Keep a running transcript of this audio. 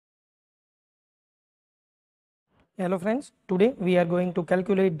Hello friends, today we are going to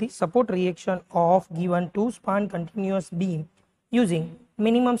calculate the support reaction of given two-span continuous beam using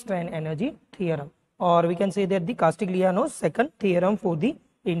minimum strain energy theorem, or we can say that the Castigliano's second theorem for the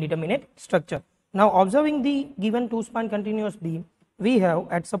indeterminate structure. Now observing the given two-span continuous beam, we have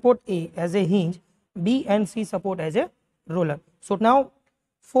at support A as a hinge, B and C support as a roller. So now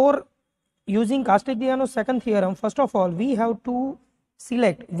for using Castigliano's second theorem, first of all we have to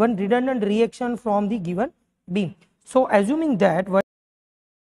select one redundant reaction from the given beam. So assuming that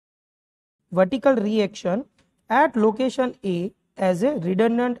vertical reaction at location A as a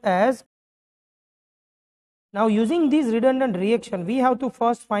redundant as, now using this redundant reaction we have to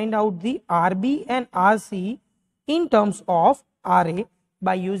first find out the RB and RC in terms of RA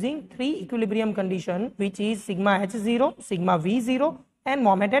by using three equilibrium condition, which is sigma h0, sigma v0 and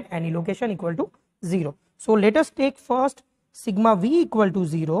moment at any location equal to 0. So let us take first sigma v equal to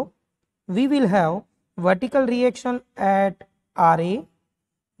 0. We will have vertical reaction at RA,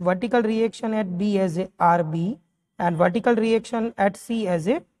 vertical reaction at B as a RB and vertical reaction at C as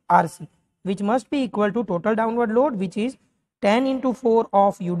a RC, which must be equal to total downward load, which is 10 into 4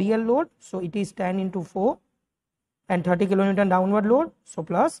 of UDL load. So it is 10 into 4 and 30 kilonewton downward load, so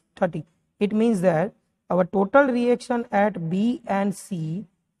plus 30. It means that our total reaction at B and C,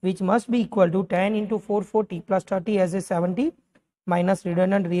 which must be equal to 10 into 440 plus 30 as a 70 minus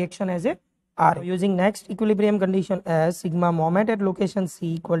redundant reaction as a R. Using next equilibrium condition as sigma moment at location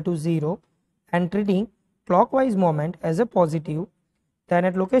C equal to 0 and treating clockwise moment as a positive, then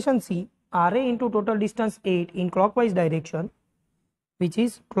at location C RA into total distance 8 in clockwise direction, which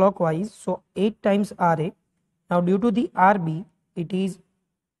is clockwise, so 8 times RA. Now due to the RB it is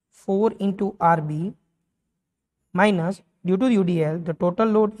 4 into RB minus due to UDL the total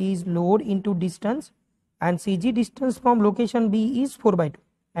load is load into distance, and CG distance from location B is 4 by 2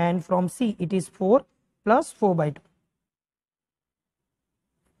 and from C it is 4 plus 4 by 2,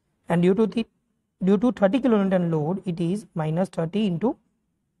 and due to 30 kilonewton load it is minus 30 into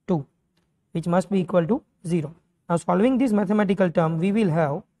 2, which must be equal to 0. Now solving this mathematical term we will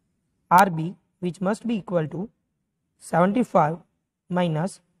have RB, which must be equal to 75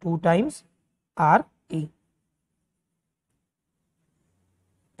 minus 2 times RA,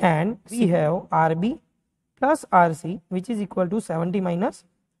 and we have RB plus RC, which is equal to 70 minus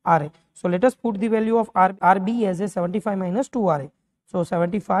RA. So let us put the value of RB as a 75 minus 2 RA. So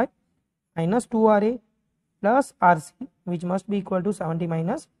 75 minus 2 RA plus RC, which must be equal to 70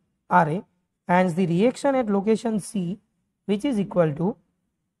 minus RA, and the reaction at location C, which is equal to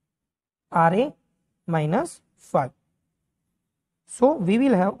RA minus 5. So we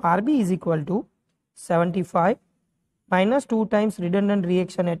will have RB is equal to 75 minus 2 times redundant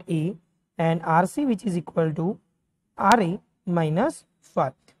reaction at A and RC, which is equal to RA minus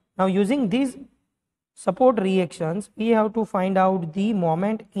 5. Now using these support reactions we have to find out the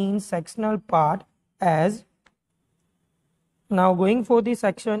moment in sectional part as, now going for the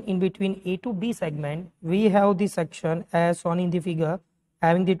section in between A to B segment, we have the section as shown in the figure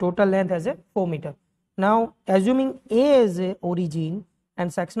having the total length as a 4 meter. Now assuming A as a origin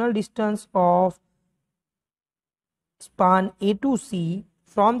and sectional distance of span A to C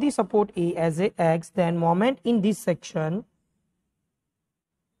from the support A as a x, then moment in this section,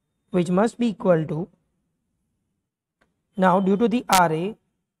 which must be equal to, now due to the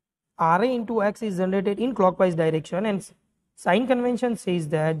RA into x is generated in clockwise direction, and sign convention says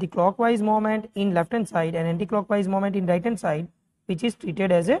that the clockwise moment in left hand side and anti-clockwise moment in right hand side, which is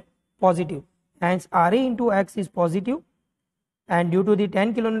treated as a positive, hence RA into x is positive, and due to the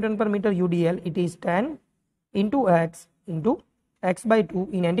 10 kilonewton per meter UDL it is 10 into x by 2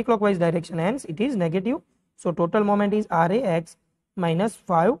 in anti-clockwise direction, hence it is negative. So total moment is RAX minus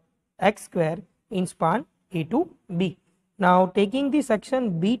 5 x square in span A to B. Now taking the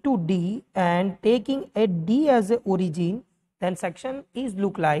section B to D and taking a D as a origin, then section is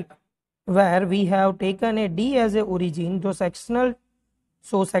look like where we have taken a D as a origin, though sectional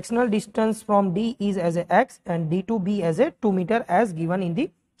distance from D is as a x and D to B as a 2 meter as given in the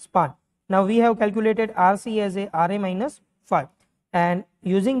span. Now we have calculated RC as a RA minus 5, and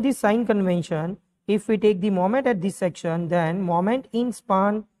using this sign convention if we take the moment at this section, then moment in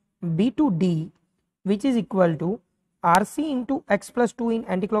span B to D, which is equal to RC into x plus 2 in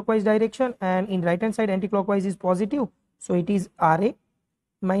anticlockwise direction, and in right hand side anticlockwise is positive, so it is RA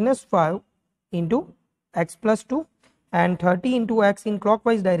minus 5 into x plus 2 and 30 into x in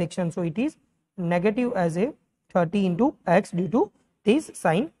clockwise direction, so it is negative as a 30 into x due to this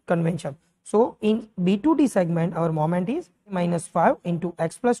sign convention. So in B to D segment our moment is minus 5 into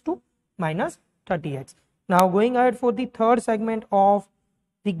x plus 2 minus 30x. Now going ahead for the third segment of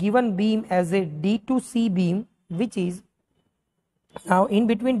the given beam as a D to C beam, which is now in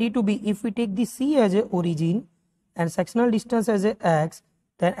between D to B, if we take the C as a origin and sectional distance as a x,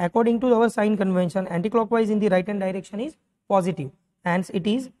 then according to our sign convention, anticlockwise in the right hand direction is positive, hence it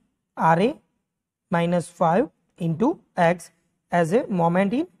is Ra minus 5 into x as a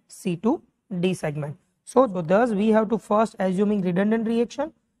moment in C to D segment. So thus we have to first assuming redundant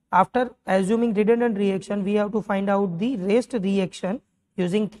reaction. After assuming redundant reaction, we have to find out the rest reaction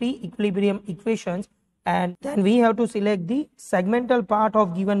using 3 equilibrium equations, and then we have to select the segmental part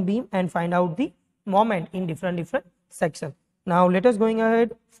of given beam and find out the moment in different sections. Now let us going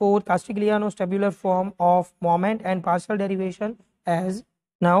ahead for Castigliano's tabular form of moment and partial derivation. As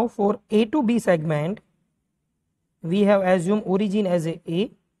now for A to B segment, we have assumed origin as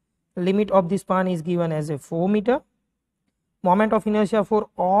a, limit of the span is given as a 4 meter, moment of inertia for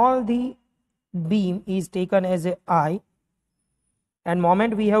all the beam is taken as a I, and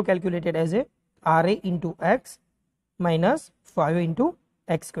moment we have calculated as a Ra into x minus 5 into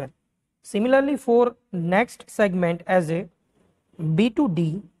x square. Similarly for next segment as a B to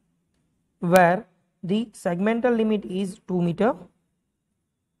D, where the segmental limit is 2 meter,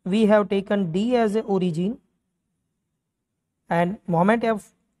 we have taken D as a origin and moment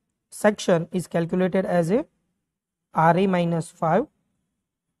of section is calculated as a Ra minus 5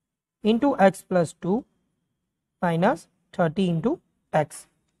 into x plus 2 minus 30 into x,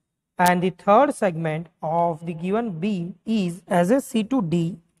 and the third segment of the given beam is as a C to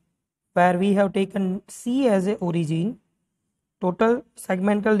D, where we have taken C as a origin, total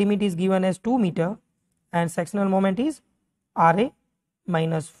segmental limit is given as 2 meter and sectional moment is Ra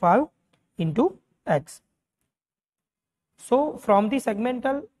minus 5 into x. So from the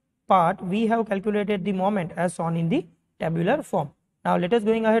segmental part we have calculated the moment as shown in the tabular form. Now let us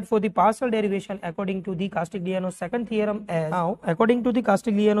going ahead for the partial derivation according to the Castigliano's second theorem. As now according to the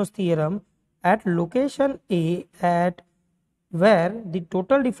Castigliano's theorem, at location A at where the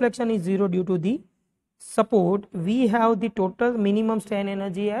total deflection is 0 due to the support, we have the total minimum strain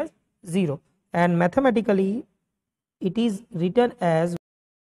energy as 0, and mathematically it is written as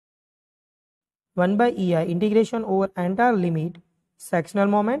 1 by EI integration over entire limit sectional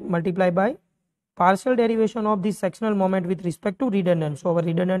moment multiplied by partial derivation of this sectional moment with respect to redundant. So our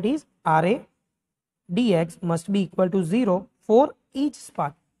redundant is Ra dx must be equal to 0 for each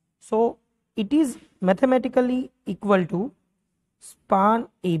span. So it is mathematically equal to span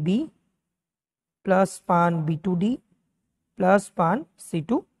AB plus span B to D plus span C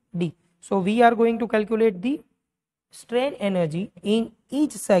to D. So we are going to calculate the strain energy in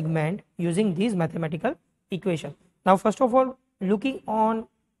each segment using these mathematical equation. Now first of all, looking on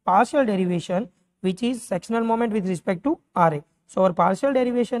partial derivation, which is sectional moment with respect to Ra. So our partial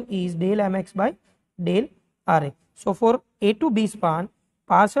derivation is del mx by del Ra. So for A to B span,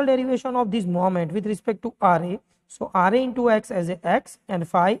 partial derivation of this moment with respect to Ra, so Ra into x as a x and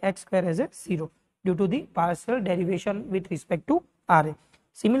phi x square as a 0 due to the partial derivation with respect to Ra.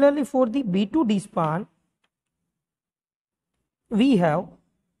 Similarly for the B to D span, we have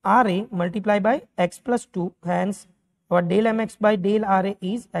Ra multiplied by x plus 2, hence our del mx by del Ra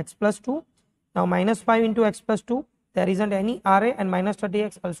is x plus 2. Now minus 5 into x plus 2, there isn't any Ra, and minus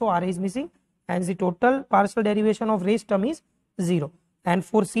 30x also Ra is missing, and the total partial derivation of raised term is 0. And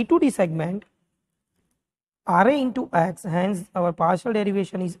for C to D segment, Ra into x, hence our partial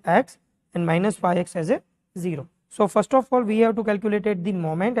derivation is x and minus 5x as a 0. So first of all we have to calculate the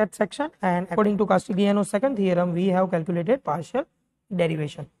moment at section, and according to Castigliano's second theorem we have calculated partial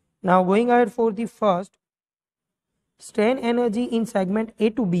derivation. Now going ahead for the first, strain energy in segment A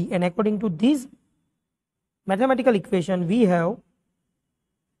to B, and according to this mathematical equation we have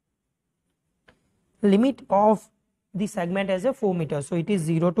limit of the segment as a 4 meter. So it is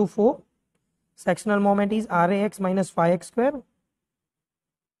 0 to 4, sectional moment is Rax minus 5x square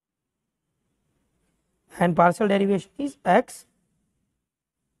and partial derivation is x.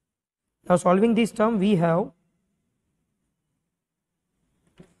 Now solving this term we have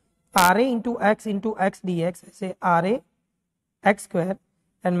Ra into x dx as a Ra x square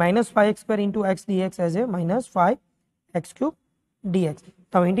and minus 5x square into x dx as a minus 5 x cube dx.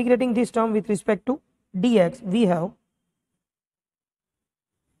 Now integrating this term with respect to dx, we have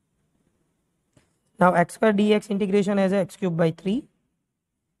now x square dx integration as a x cube by 3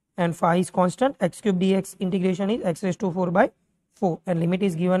 and phi is constant, x cube dx integration is x raised to 4 by 4 and limit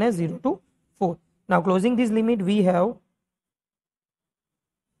is given as 0 to 4. Now closing this limit we have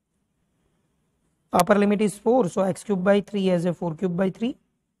upper limit is 4, so x cube by 3 as a 4 cube by 3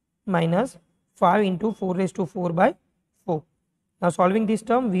 minus 5 into 4 raised to 4 by 4. Now solving this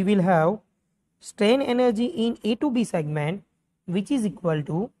term we will have strain energy in A to B segment which is equal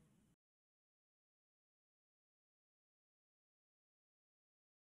to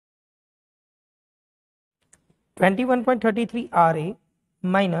 21.33 Ra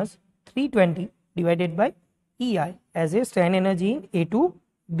minus 320 divided by EI as a strain energy in A to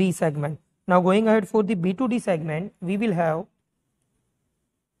B segment. Now going ahead for the B to D segment, we will have,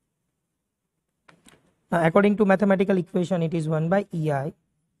 according to mathematical equation, it is 1 by EI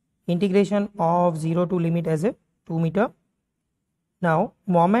integration of 0 to limit as a 2 meter. Now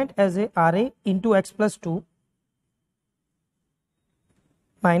moment as a Ra into x plus 2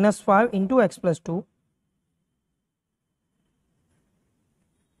 minus 5 into x plus 2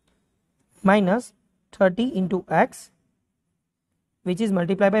 minus 30 into x, which is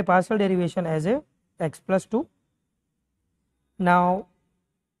multiplied by partial derivation as a x plus 2. Now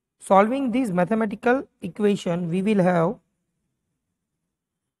solving this mathematical equation, we will have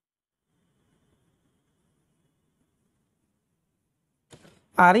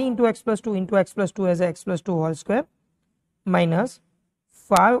Ra into x plus 2 into x plus 2 as a x plus 2 whole square minus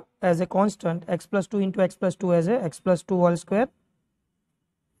 5 as a constant, x plus 2 into x plus 2 as a x plus 2 whole square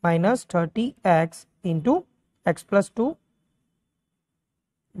minus 30x into x plus 2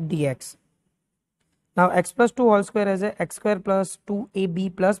 dx. Now x plus 2 whole square as a x square plus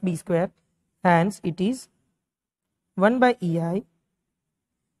 2ab plus b square, hence it is 1 by EI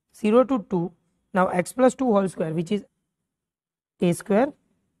 0 to 2. Now x plus 2 whole square, which is a square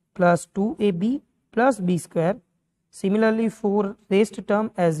plus 2ab plus b square. Similarly for raised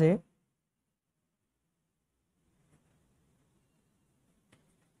term as a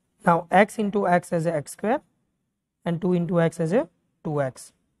now x into x as a x square and 2 into x as a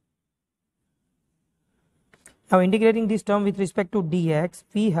 2x. Now integrating this term with respect to dx,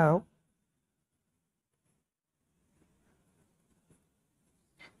 we have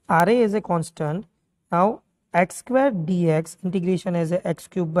Ra as a constant. Now x square dx integration as a x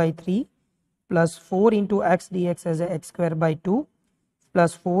cube by 3 plus 4 into x dx as a x square by 2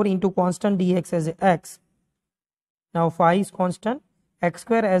 plus 4 into constant dx as a x. Now phi is constant, x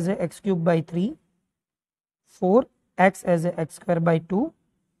square as a x cube by 3, 4 x as a x square by 2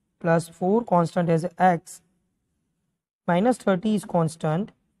 plus 4 constant as a x minus 30 is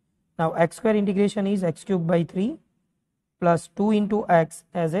constant. Now x square integration is x cube by 3 plus 2 into x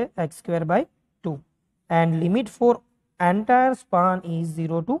as a x square by 2, and limit for entire span is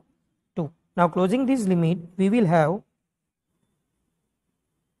 0 to 2. Now closing this limit, we will have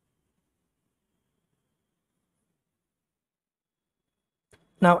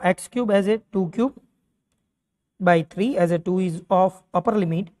now x cube as a 2 cube by 3 as a 2 is of upper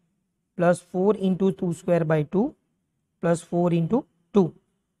limit plus 4 into 2 square by 2 plus 4 into 2.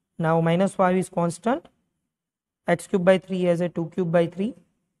 Now minus 5 is constant, x cube by 3 as a 2 cube by 3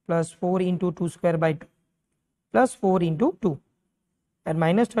 plus 4 into 2 square by 2 plus 4 into 2, and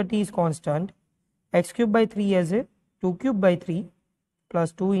minus 30 is constant, x cube by 3 as a 2 cube by 3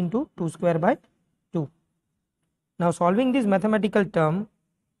 plus 2 into 2 square by 2. Now solving this mathematical term,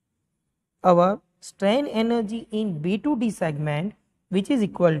 our strain energy in B to D segment, which is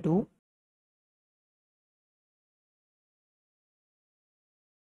equal to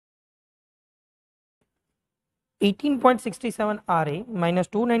 (18.67 Ra minus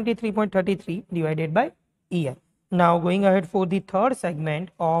 293.33 divided by EI. Now going ahead for the third segment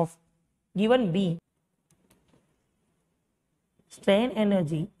of given B, strain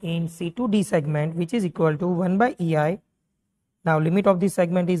energy in C to D segment, which is equal to 1 by EI. Now limit of this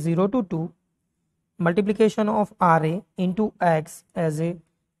segment is 0 to 2, multiplication of Ra into x as a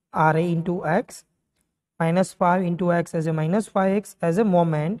Ra into x minus 5 into x as a minus 5x as a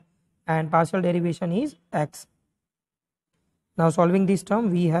moment, and partial derivation is x. Now solving this term,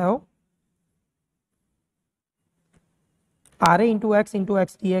 we have Ra into x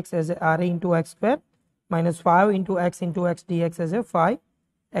dx as a Ra into x square minus 5 into x dx as a 5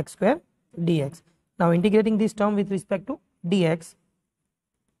 x square dx. Now integrating this term with respect to dx,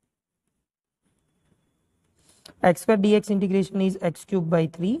 x square dx integration is x cube by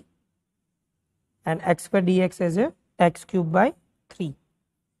 3 and x square dx as a x cube by 3,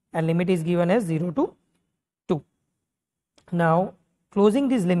 and limit is given as 0 to 2. Now closing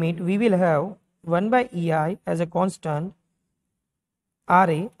this limit, we will have 1 by EI as a constant,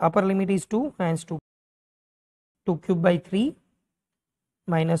 Ra upper limit is 2, hence 2 cube by 3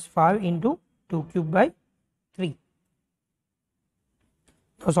 minus 5 into 2 cube by 3.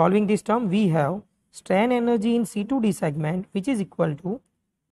 Now solving this term, we have strain energy in C to D segment, which is equal to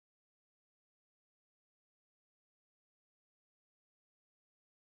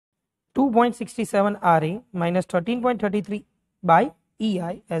 (2.67 Ra minus 13.33 by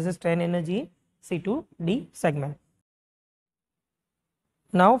EI as a strain energy in C to D segment.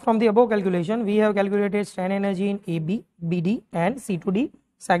 Now from the above calculation, we have calculated strain energy in AB, BD and C to D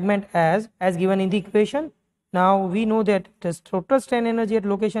segment as given in the equation, Now we know that the total strain energy at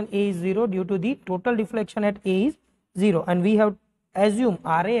location A is 0 due to the total deflection at A is 0, and we have assumed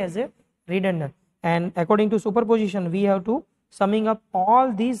Ra as a redundant, and according to superposition we have to summing up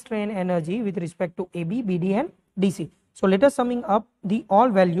all these strain energy with respect to AB, BD and DC. So let us summing up the all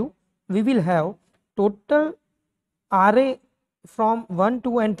value. We will have total Ra from 1,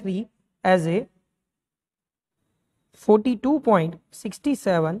 2 and 3 as a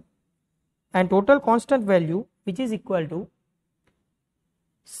 42.67 and total constant value which is equal to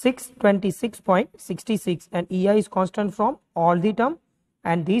 626.66, and EI is constant from all the term,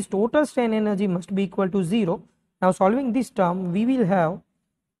 and this total strain energy must be equal to 0. Now solving this term we will have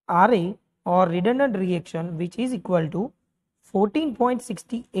Ra or redundant reaction which is equal to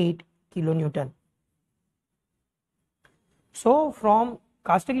 14.68 kilonewton. So from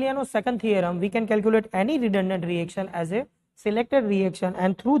Castigliano's second theorem we can calculate any redundant reaction as a selected reaction,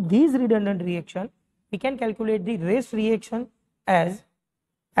 and through these redundant reaction we can calculate the race reaction as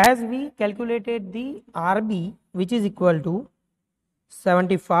we calculated the Rb which is equal to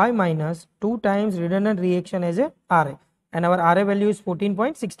 75 minus 2 times redundant reaction as a Ra, and our Ra value is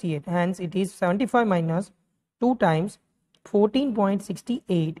 14.68, hence it is 75 minus 2 times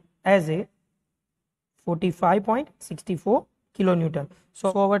 14.68 as a 45.64 kilonewton.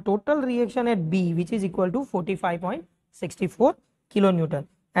 So our total reaction at B which is equal to 45.64 kilonewton,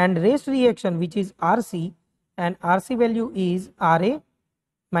 and race reaction which is Rc, and Rc value is Ra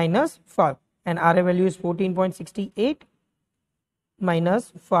minus 5, and Ra value is 14.68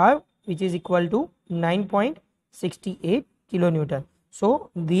 minus 5 which is equal to 9.68 kilonewton. So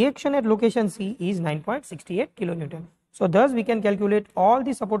reaction at location C is 9.68 kilonewton. So thus we can calculate all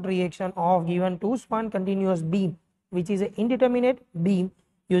the support reaction of given two span continuous beam which is an indeterminate beam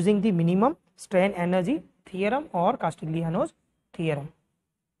using the minimum strain energy theorem or Castigliano's theorem.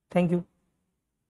 Thank you.